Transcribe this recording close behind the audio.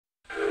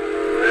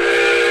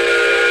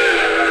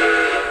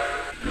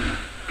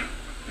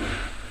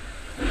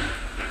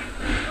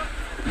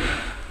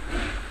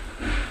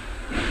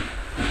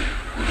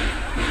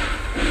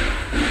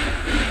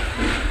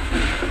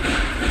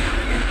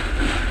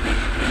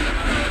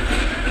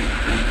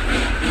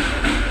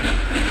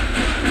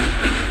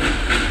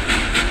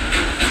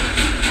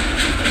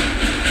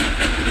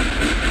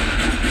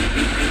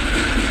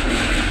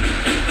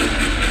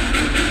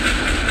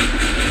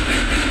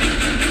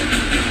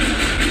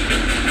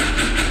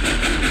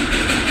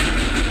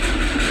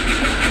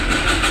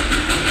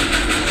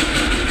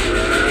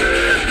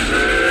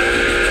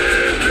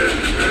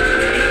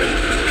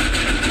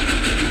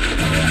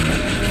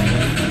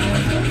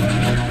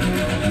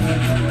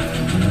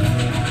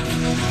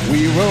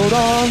We rode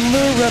on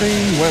the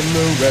Reading when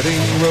the Reading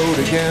rode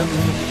again.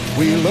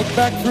 We look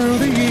back through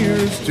the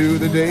years to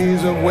the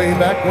days of way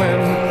back when.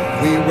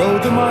 We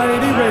rode the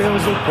mighty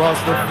rails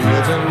across the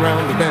fields and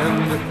round the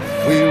bend.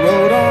 We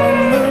rode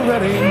on the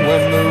Reading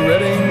when the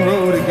Reading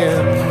rode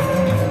again.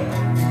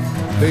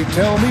 They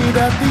tell me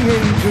that the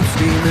age of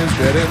steam is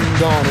dead and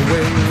gone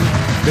away.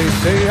 They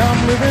say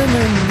I'm living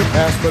in the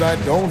past, but I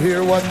don't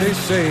hear what they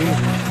say.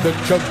 The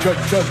chug, chug,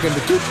 chug and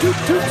the toot, toot,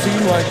 toot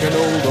seem like an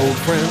old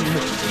friend.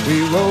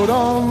 We rode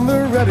on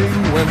the Reading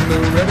when the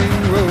Reading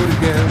rode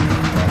again.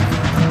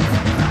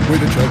 With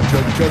a chug,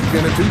 chug, chug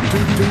and a toot,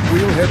 toot, toot,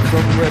 we'll head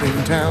from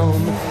Reading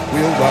town.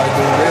 We'll ride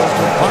the rails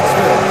to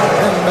Pottsville,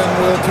 and then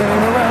we'll turn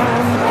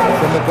around.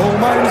 From the coal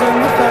mines and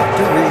the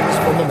factories,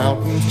 from the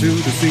mountains to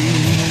the sea.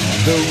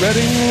 The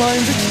Reading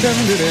lines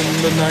extended in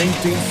the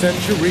 19th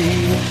century.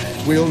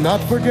 We'll not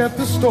forget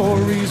the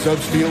stories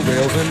of steel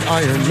rails and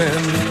iron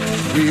men.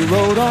 We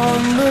rode on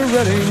the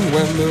Reading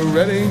when the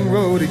Reading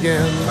rode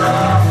again.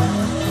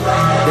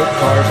 The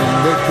cars and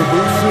the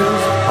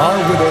cabooses are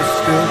with us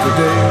still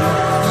today.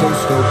 So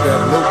stoke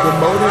that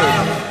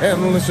locomotive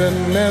and listen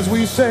as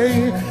we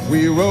say,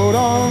 we rode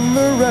on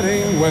the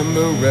Reading when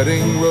the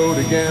Reading rode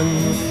again.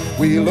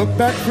 We look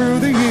back through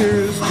the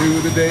years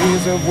to the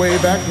days of way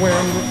back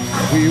when.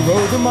 We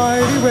rode the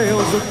mighty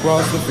rails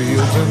across the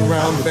fields and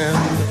round the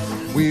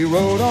bend. We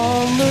rode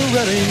on the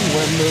Reading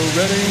when the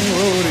Reading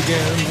rode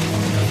again.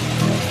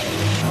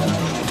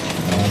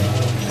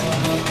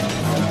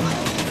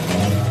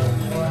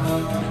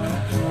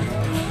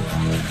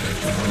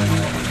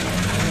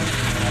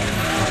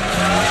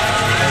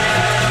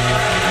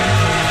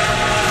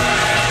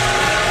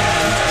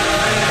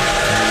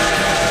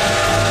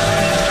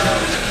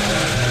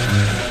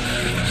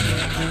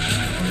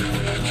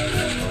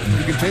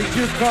 You can take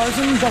your cars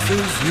and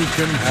buses, you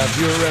can have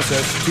your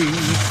SST.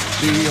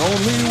 The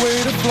only way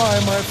to fly,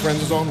 my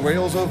friends, is on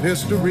rails of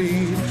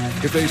history.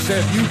 If they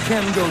said you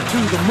can go to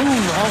the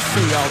moon, I'll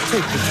say I'll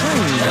take the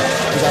train.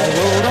 'Cause I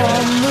rode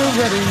on the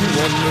Reading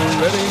when the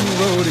Reading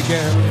rode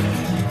again.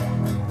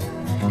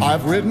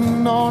 I've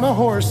ridden on a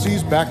horse,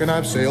 he's back, and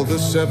I've sailed the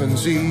 7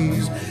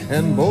 seas.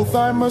 And both,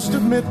 I must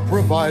admit,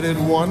 provided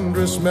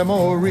wondrous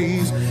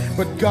memories.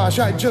 But gosh,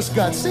 I just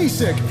got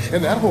seasick,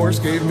 and that horse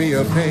gave me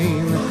a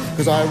pain.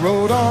 'Cause I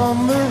rode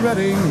on the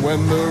Reading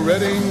when the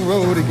Reading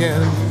rode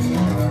again.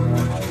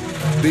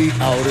 The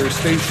outer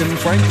station,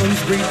 Franklin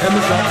Street, and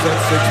the shops at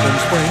Sixth and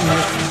Spring.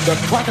 The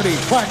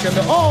clackety-clack and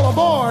the all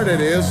aboard,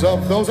 it is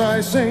of those I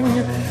sing.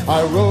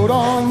 I rode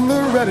on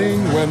the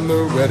Reading when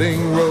the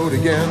Reading rode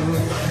again.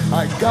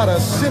 I got a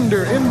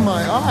cinder in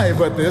my eye,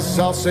 but this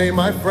I'll say,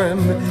 my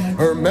friend,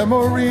 her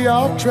memory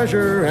I'll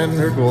treasure and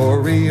her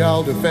glory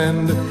I'll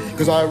defend.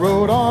 'Cause I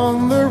rode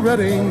on the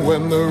Reading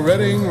when the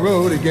Reading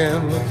rode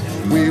again.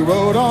 We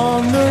rode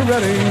on the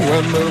Reading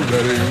when the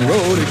Reading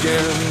rode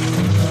again.